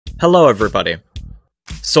Hello everybody.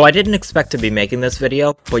 So I didn't expect to be making this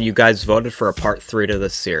video, but you guys voted for a part 3 to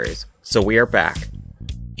this series, so we are back.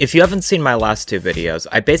 If you haven't seen my last two videos,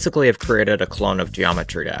 I basically have created a clone of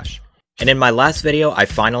Geometry Dash, and in my last video I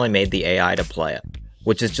finally made the AI to play it,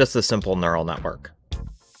 which is just a simple neural network.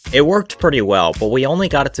 It worked pretty well, but we only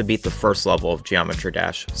got it to beat the first level of Geometry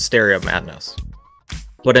Dash, Stereo Madness.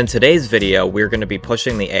 But in today's video, we're going to be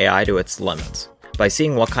pushing the AI to its limits, by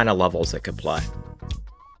seeing what kind of levels it can play.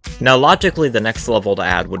 Now logically the next level to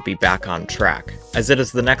add would be Back on Track, as it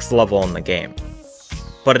is the next level in the game.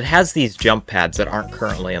 But it has these jump pads that aren't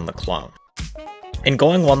currently in the clone. And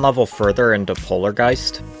going one level further into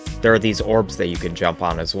Polargeist, there are these orbs that you can jump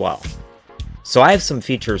on as well. So I have some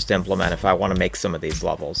features to implement if I want to make some of these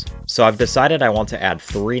levels, so I've decided I want to add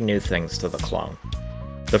 3 new things to the clone.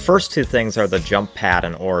 The first 2 things are the jump pad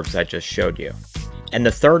and orbs I just showed you. And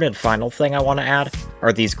the third and final thing I want to add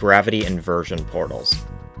are these gravity inversion portals.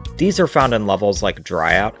 These are found in levels like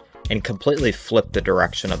Dryout and completely flip the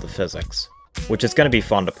direction of the physics, which is going to be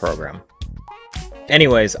fun to program.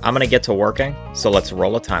 Anyways, I'm going to get to working, so let's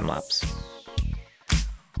roll a time lapse.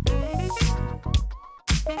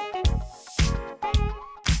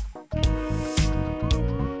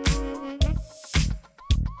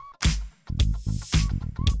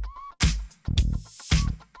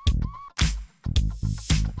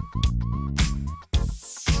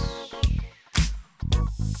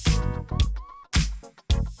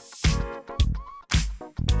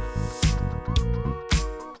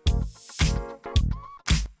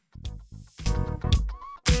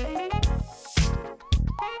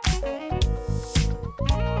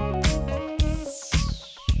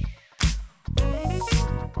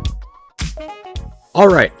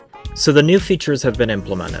 Alright, so the new features have been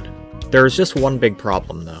implemented. There is just one big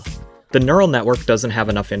problem though. The neural network doesn't have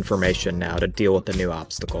enough information now to deal with the new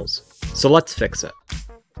obstacles, so let's fix it.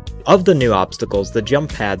 Of the new obstacles, the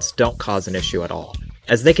jump pads don't cause an issue at all,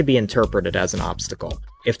 as they could be interpreted as an obstacle,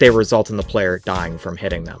 if they result in the player dying from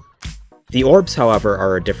hitting them. The orbs, however,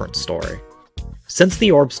 are a different story. Since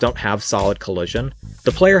the orbs don't have solid collision,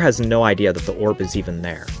 the player has no idea that the orb is even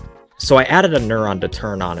there. So I added a neuron to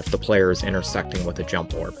turn on if the player is intersecting with a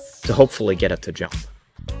jump orb, to hopefully get it to jump.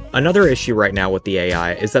 Another issue right now with the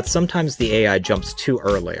AI is that sometimes the AI jumps too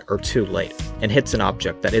early or too late, and hits an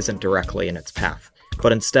object that isn't directly in its path,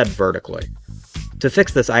 but instead vertically. To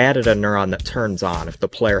fix this, I added a neuron that turns on if the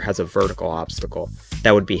player has a vertical obstacle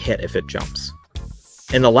that would be hit if it jumps.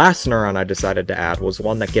 And the last neuron I decided to add was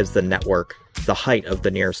one that gives the network the height of the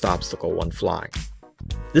nearest obstacle when flying.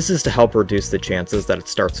 This is to help reduce the chances that it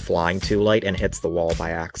starts flying too late and hits the wall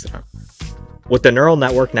by accident. With the neural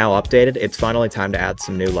network now updated, it's finally time to add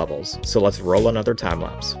some new levels, so let's roll another time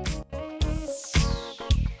lapse.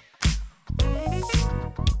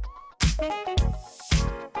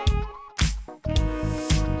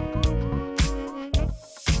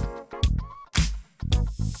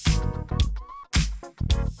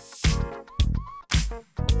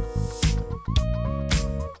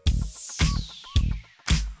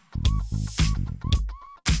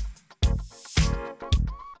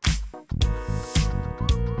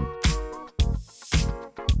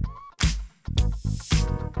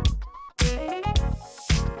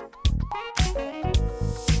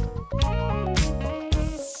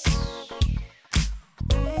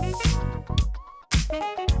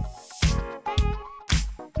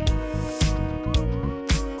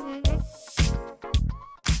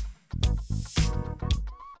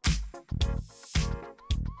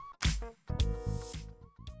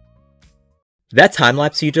 That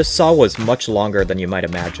time-lapse you just saw was much longer than you might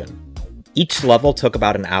imagine. Each level took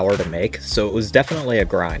about an hour to make, so it was definitely a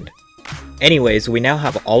grind. Anyways, we now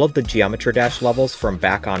have all of the Geometry Dash levels from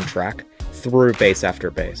Back on Track through base after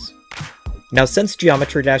base. Now since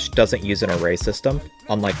Geometry Dash doesn't use an array system,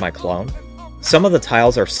 unlike my clone, some of the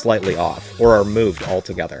tiles are slightly off, or are moved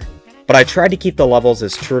altogether. But I tried to keep the levels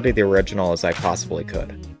as true to the original as I possibly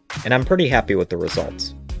could, and I'm pretty happy with the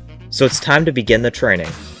results. So it's time to begin the training.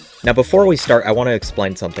 Now before we start, I want to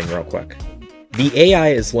explain something real quick. The AI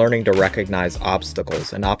is learning to recognize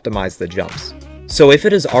obstacles and optimize the jumps. So if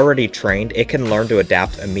it is already trained, it can learn to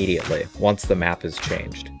adapt immediately once the map is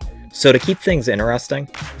changed. So to keep things interesting,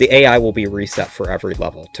 the AI will be reset for every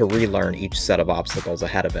level to relearn each set of obstacles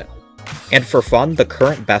ahead of it. And for fun, the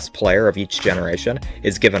current best player of each generation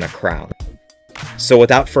is given a crown. So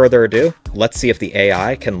without further ado, let's see if the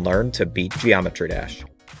AI can learn to beat Geometry Dash.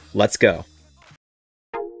 Let's go.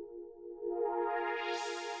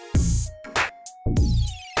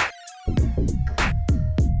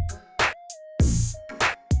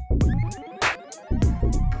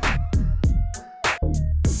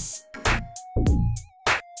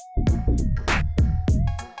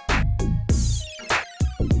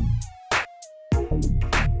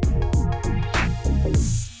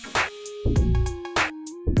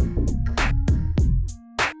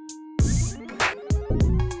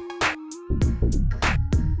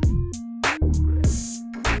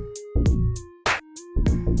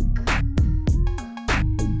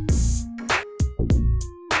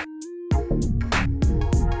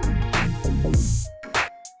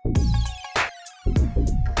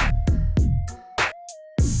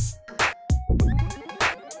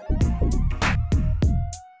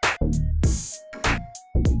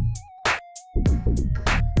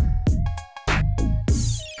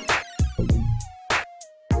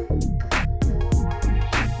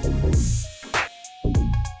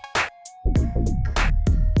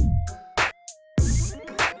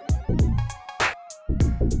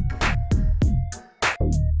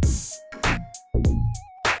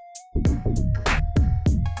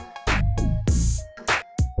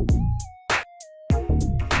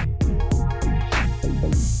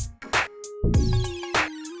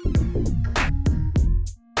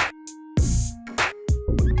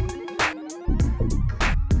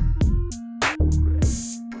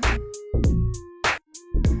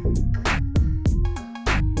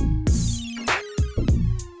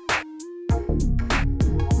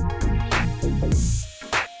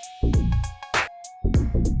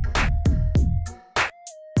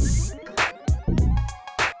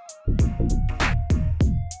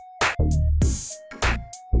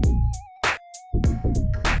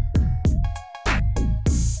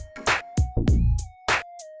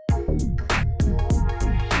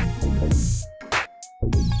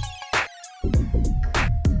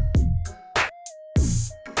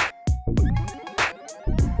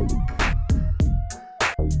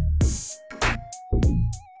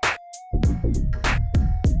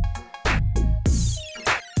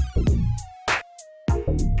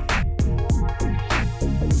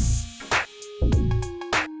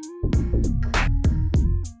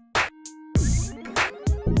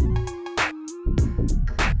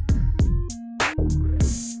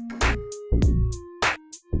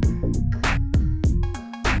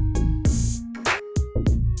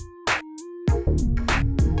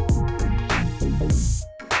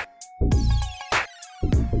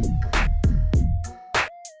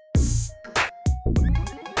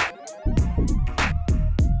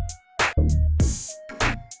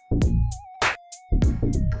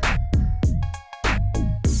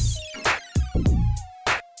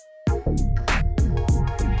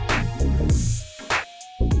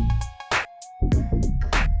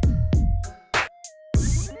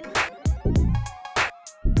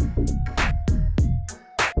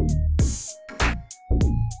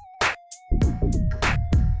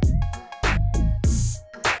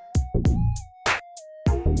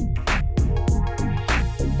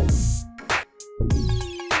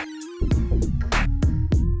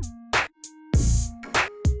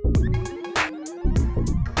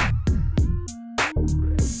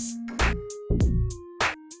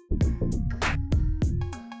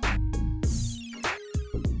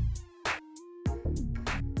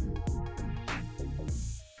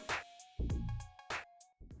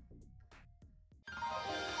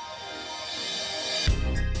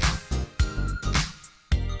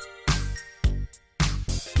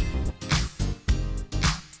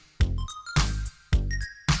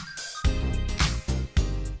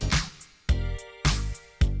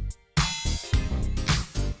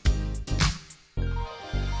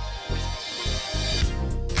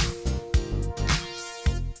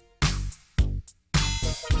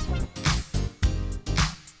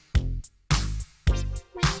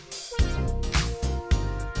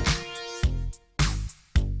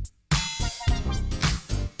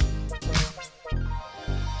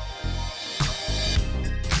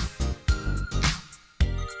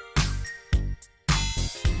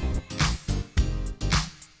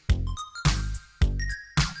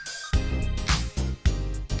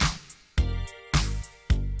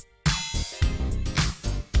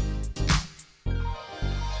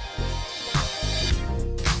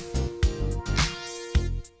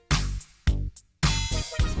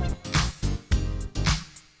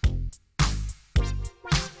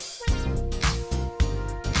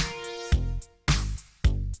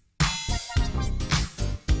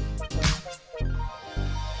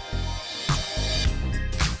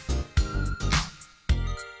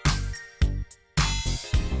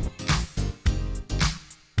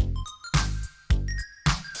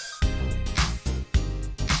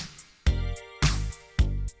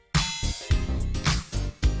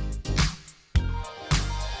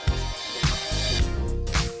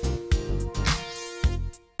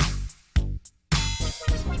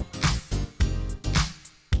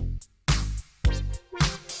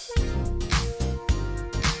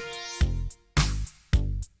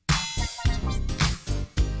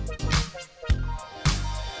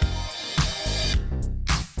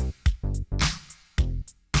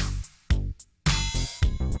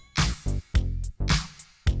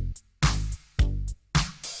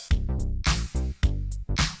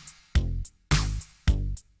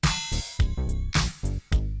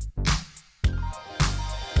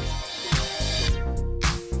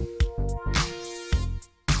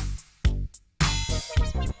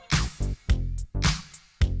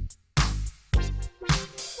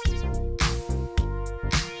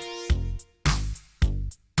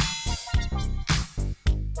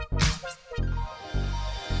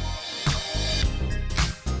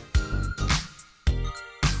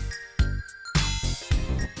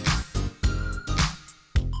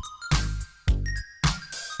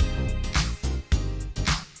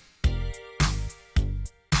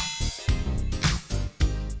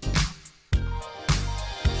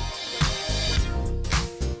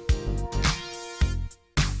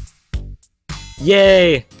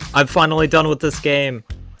 Yay! I'm finally done with this game!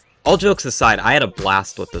 All jokes aside, I had a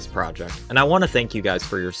blast with this project, and I want to thank you guys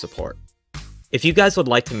for your support. If you guys would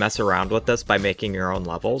like to mess around with this by making your own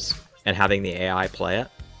levels, and having the AI play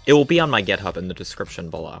it will be on my GitHub in the description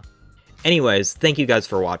below. Anyways, thank you guys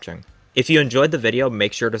for watching. If you enjoyed the video,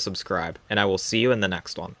 make sure to subscribe, and I will see you in the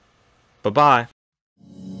next one. Bye-bye!